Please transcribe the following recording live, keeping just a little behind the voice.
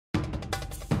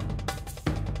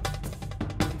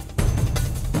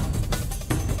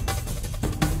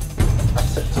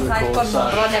I've course. got So,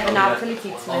 one, but I never know till it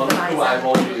hits me.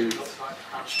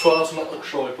 Just try not to knock the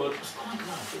tripod.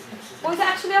 Was it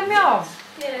actually on my arm?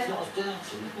 Yeah. It's not dirty,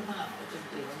 look at that. I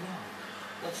didn't even know.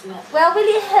 That's not... Well,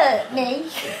 will it hurt me?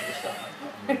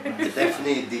 It's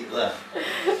definitely a dick there.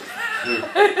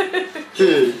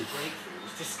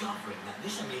 discovering that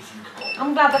this amazing coal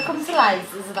I'm glad I come to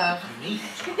life as well.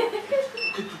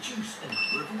 could produce a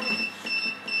number of ways.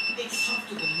 It's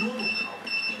softer than normal coal.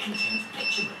 It contains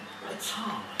bitumen, a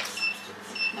tar-like substance,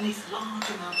 and its large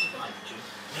amounts of hydrogen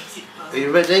makes it burn. Are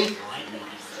you ready? Quite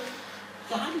nicely.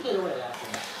 So how do you get away with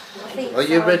that? Are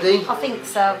you ready? I think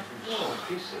so.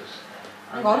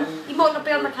 Hang on, you might not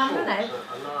be on the camera now. I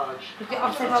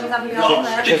said I was having you on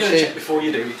there. Check before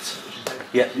you do it.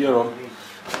 Yeah, you're on.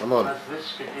 I'm on.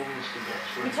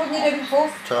 Which one are you doing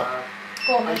first? Top.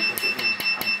 Go on then.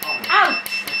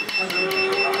 Ouch!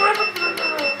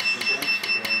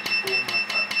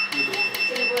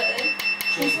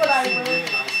 Here's what I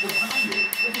will.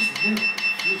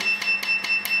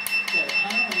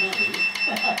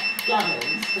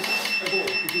 Gallons of oil,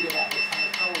 could you get that with a ton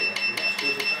of coal there? That's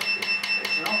good effective.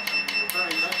 It's not, I mean, the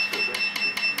very best of this,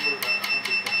 you could do about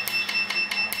 100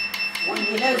 gallons.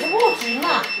 You know, there's water in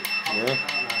that. Yeah.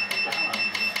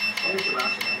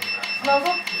 Smells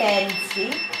of fancy.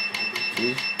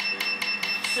 Cheese.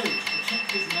 So, to protect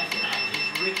his method and his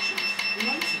riches, in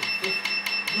 1850,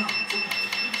 Young took out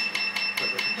a patent for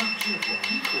the production of what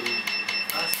he called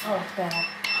Oh, there.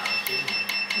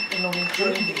 You know, we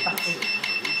drink it back in.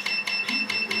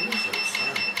 people were also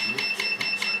experimenting with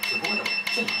different types of oil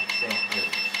to light their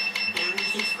homes.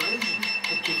 Various explosions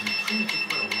had given primitive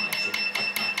well lighting a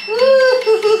back.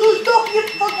 Stop, you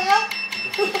fucker!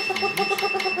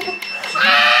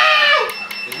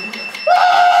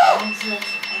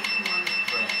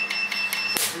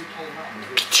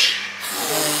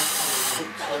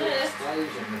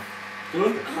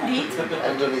 Good?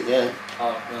 I've done it, yeah.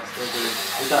 Oh, that's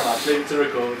good. We don't have to leave it to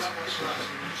record.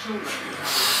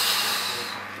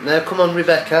 Now come on,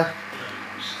 Rebecca.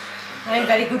 I'm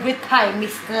very good with time,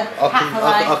 Mr.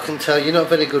 I can tell you're not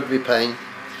very good with pain.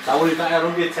 Don't worry about her,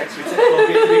 I'll be a text. We could tell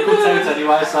it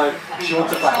anyway, so if you want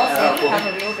to back it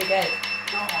up. You'll be good.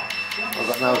 I've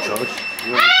got no choice.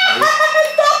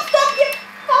 Stop, you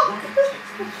fuck!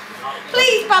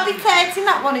 Please, Bobby, hurting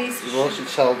that one is. You want it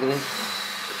soldering?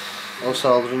 I'll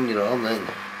soldering your arm then.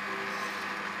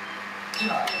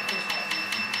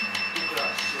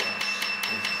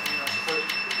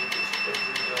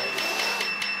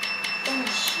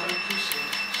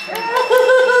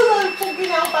 Fucking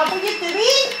hell, Bob, what are you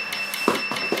doing?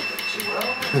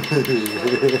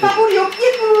 Bob, hurry up,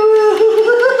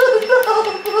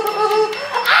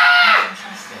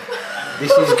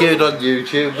 This is good on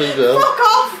YouTube as well. Fuck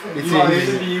off! It You won't is.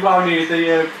 need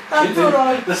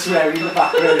the swearing in the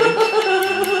background.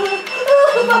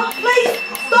 Please,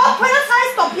 stop! When I say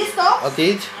stop, you stop! I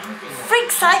did.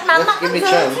 Freak's sake, man, Let's that give me was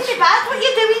a chance. hurting me bad. What are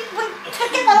you doing?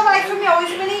 Take that away from your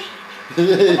eyes a minute.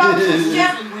 Don't trust you.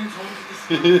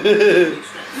 This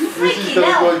is Freaking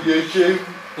going hell. on YouTube.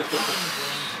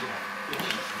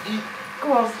 Go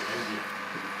on.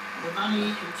 The money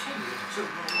continued to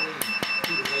roll in.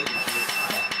 He was able to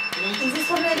retire. Is this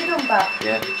one nearly done, Bob?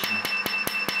 Yeah. It's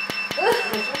all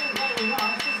very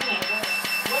nice, isn't it?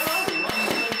 Where are we? What are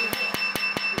we doing here?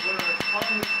 We're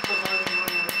finding surviving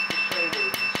running the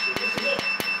showroom. This is it.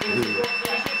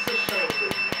 This is the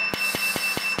showroom.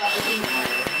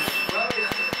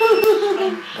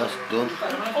 That's done.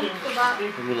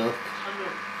 Have a look.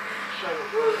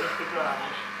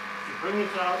 You bring it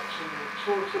out and you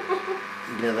sort it.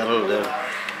 Yeah, that'll do.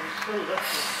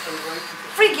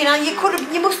 Freaking hell,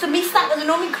 you must have missed that with the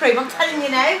numbing cream, I'm telling you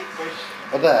now.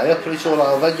 Oh, there, I put it all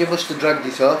over. You must have dragged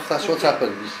it off. That's what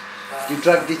happens. You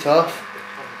dragged it off.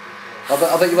 I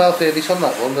bet you will feel this on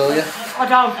that one, will you? I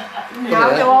don't. No,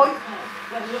 Yeah. do I?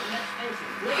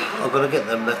 I've got to get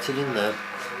them lettered in there.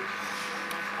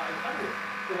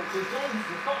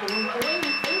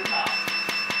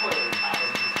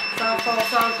 So far,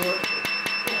 so good.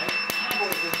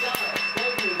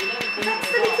 Is that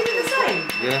still the same?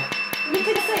 Yeah. You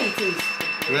can see it is.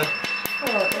 Yeah.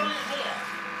 Alright then.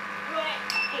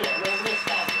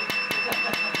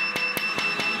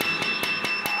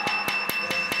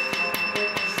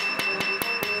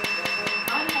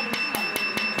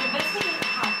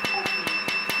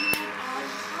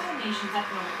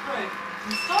 Economic growth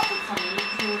and started something that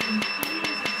yields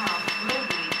billions of pounds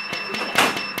globally every day.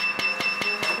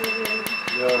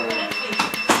 Let's face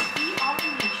it, we are a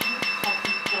nation of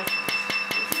coffee deserts.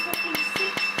 It is roughly £6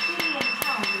 billion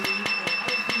in the UK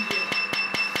every year.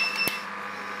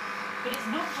 But it's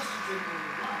not just a drink when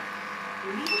you like.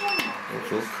 Believe it or not, Oh, it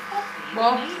fuck. is coffee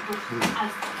What?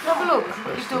 as Have a look.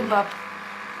 What you've done, Bob.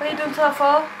 What are you done so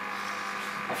far?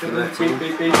 I think there's been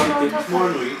more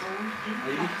than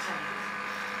we.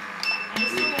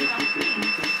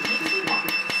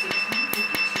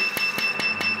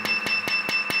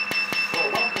 Well,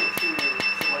 welcome to St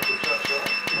Michael's Churchyard.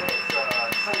 It's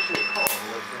essentially a car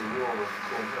was in war with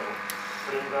Cornhill,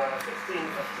 but in the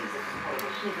 1650s it was part of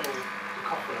a heaving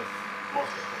cacophonous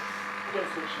marketplace,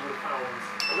 against which you would have found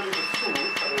a range of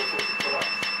stools selling all sorts of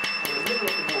products, and in the middle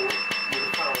of the wall you would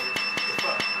have found the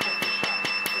first coffee shop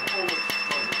in all of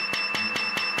London.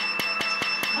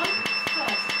 London's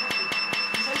first coffee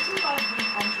was opened by a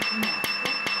Greek entrepreneur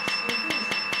called Pascal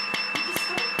Rosa, who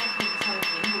discovered coffee was heard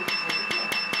in North over here.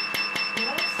 The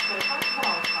word spread like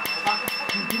wildfire about the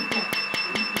popular beverage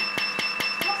in the East.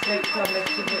 Great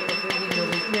collection of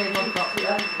really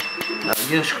unpopular. Now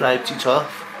you scraped it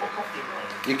off.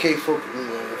 You keep up,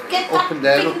 Get up that and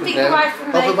down, big up and thing down. away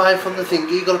from Up me. away from the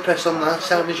thingy, you got to press on that,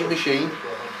 same as your machine.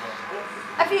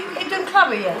 Have you done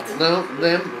Chloe yet? No,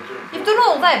 them. You've done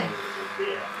all them?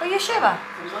 Are you sure?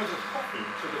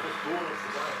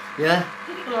 Yeah,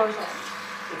 Right.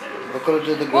 I've got to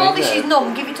do the green While this is now.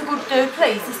 numb, give it a good do,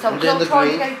 please, this time. I'm Because doing I'll the try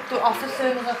green. and get it off as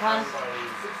soon as I can.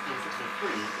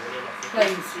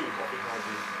 Please.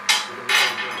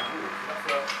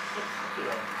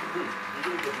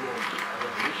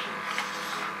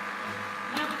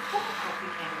 Now, before coffee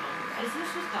came along,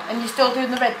 business was done. And you're still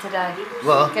doing the red today?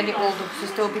 What? Get it all done, so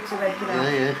still bits of red today. Yeah,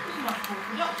 yeah. It was much more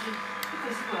productive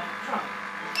because you weren't drunk.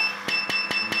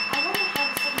 I wonder how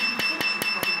the 17th century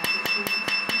coffee house experience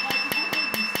compared to what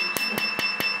we're used to today.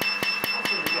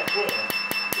 Coffee you get here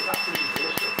is absolutely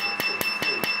delicious and it's pretty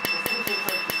smooth. The 17th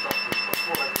century stuff was much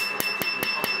more like a particularly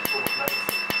pungent form of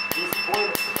medicine. They used to boil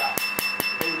it to death.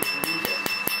 They would just knead it,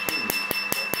 stew it,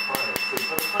 to fry it. So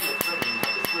by the time it's ready, you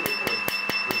have this really kind of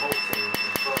revolting,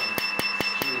 burnt,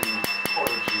 stewy,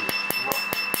 porridgey muck,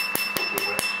 talking of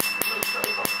which, really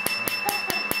very fun.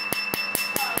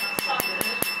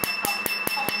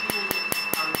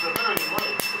 And bearing in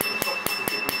mind the kind of substances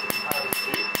that we can compare this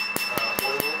to,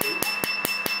 oil, ink,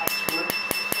 excrement,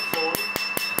 and so on.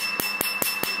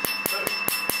 So,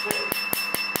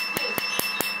 cheers.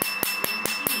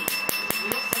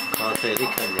 Can't really,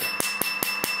 can you?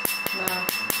 No.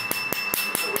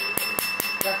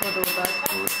 That's not all bad.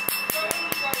 Good.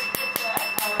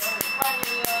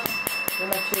 We'll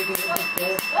make sure you give it a good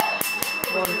day.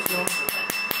 One,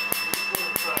 two.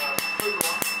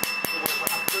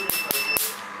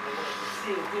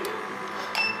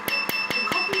 The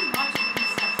coffee might have been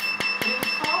disgusting, but it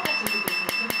was far better for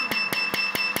business than alcohol.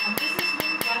 And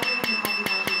businessmen gathering in the coffee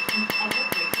houses in ever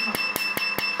greater numbers.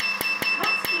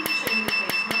 Matt's keen to show you the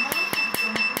place where a man called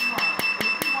Jonathan Wild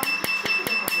opened one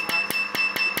particular coffee house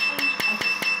that changed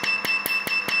everything.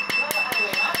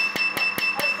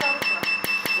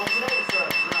 Well, today it's a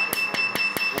Dragon Monument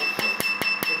walkway.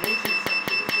 In the 18th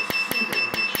century, this was soothing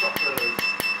with shoppers,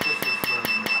 businessmen,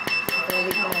 and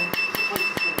Very you know, good. it was the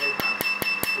closest thing they had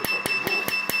to a shopping mall.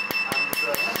 And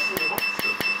next to in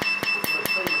Oxford was the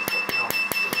most famous coffee house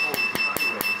in the whole of the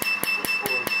Valleys, which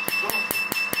was Jonathan,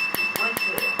 who's right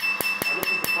here. And this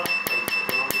is the birthplace of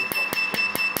the London Stock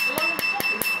Exchange.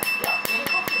 Yeah,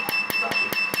 exactly.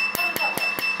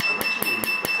 Originally,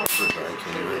 the company Good break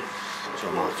anyway. So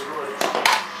much. it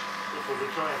was a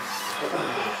giant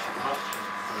merchant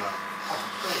off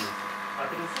Spain. But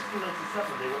in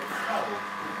 1697 they were expelled.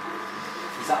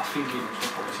 Is that thinking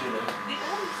popular? The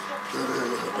early stock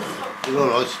You're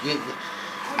alright.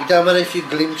 You don't matter if you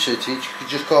glimpse at it, you could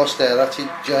just can't stare at it,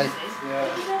 Jay.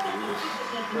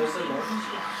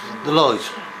 The light.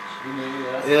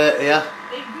 Yeah, yeah.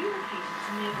 They relocated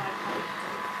to nearby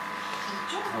Paddington. And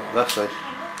Jonathan That's right.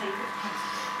 became their favourite concept.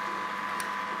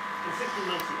 In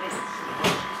 1698, the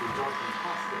merchant who Jonathan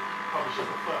Pascoe publishes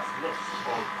the first list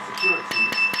of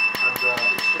securities and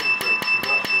exchange rate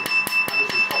conversions, and this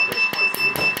is published twice a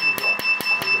week in New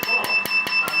behind the bar.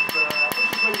 And this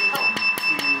is where you come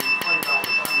to find out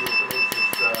the value of the latest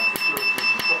securities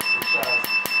and stocks and shares.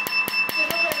 So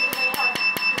not only do they have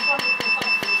this wonderful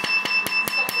substance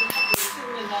discussing coffee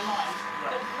still in their mind,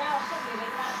 but now suddenly they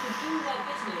can actually do their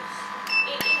business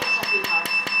in a coffee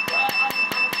house and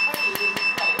trade in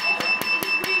this way. It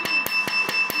is really,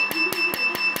 you really think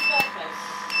this is the birthplace.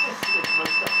 This is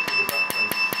most definitely the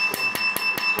birthplace of the London Stock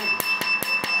Exchange.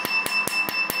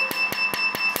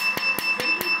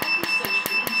 Drinking coffee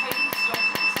socially and trading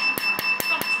stocks at the same time.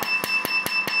 Fantastic.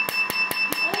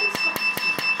 The early stock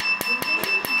exchange were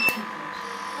made in Jonathan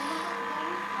for another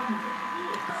 100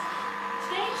 years.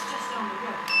 Today it's just down the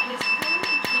road, and it's grown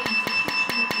into an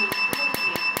institution that deals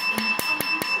broadly in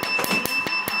hundreds of billions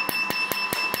of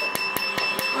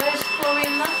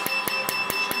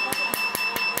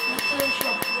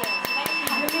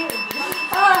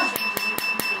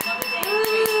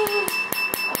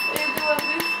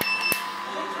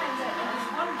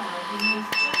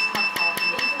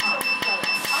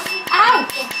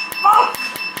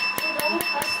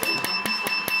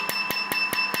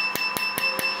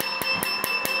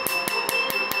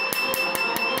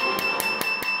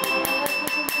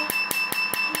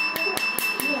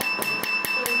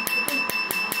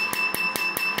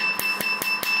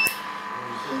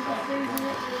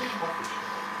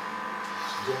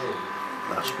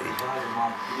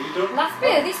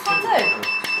Are these fun too?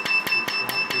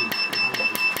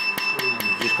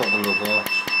 Just got the logo.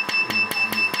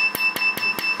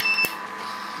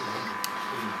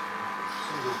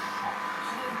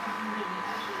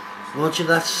 Watching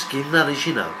that skin, that is,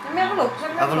 you know. Let me have a look.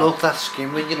 Have a look, that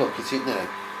skin when you look at it now.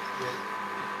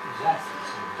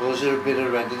 Or is there a bit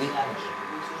of red in it?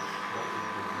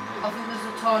 I think there's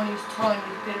a tiny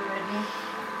bit of red in it.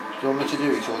 Do you want me to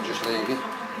do it or just leave it?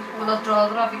 Well, I'd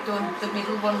rather have it done. The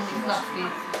middle one is nappy.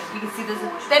 You can see there's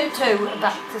them two are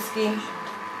back to skin.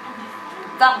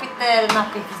 That bit there and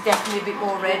that bit is definitely a bit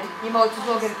more red. You might as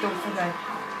well get it done for now.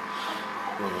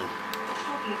 Right.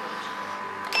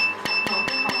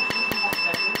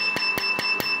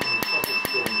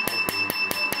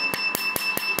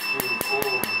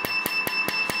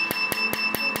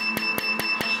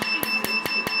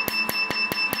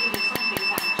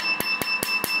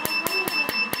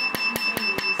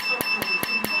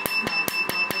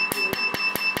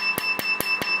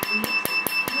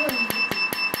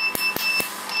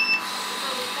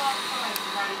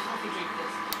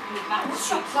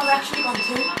 So I've actually gone to.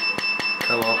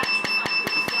 Come on.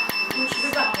 We should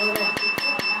be back over there.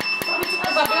 We took the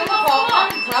baby on the park.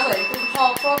 I'm in Chloe. There's a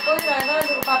park road going down there, a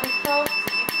little baby car.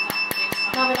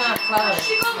 Now we're not Chloe.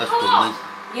 She got the That's car. good, mate.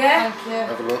 Yeah. Thank you.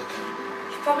 Have a look.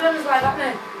 She's probably on his way back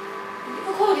now. You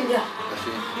recording, yeah? That's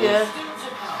it. Yeah.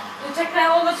 You taking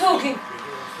out all the talking?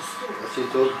 That's it,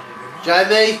 done.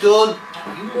 Jamie, done.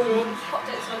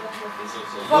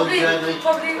 Probably Jamie.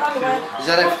 on the way. Is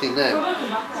that everything now?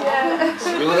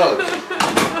 Yeah. You alright?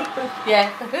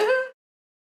 Yeah.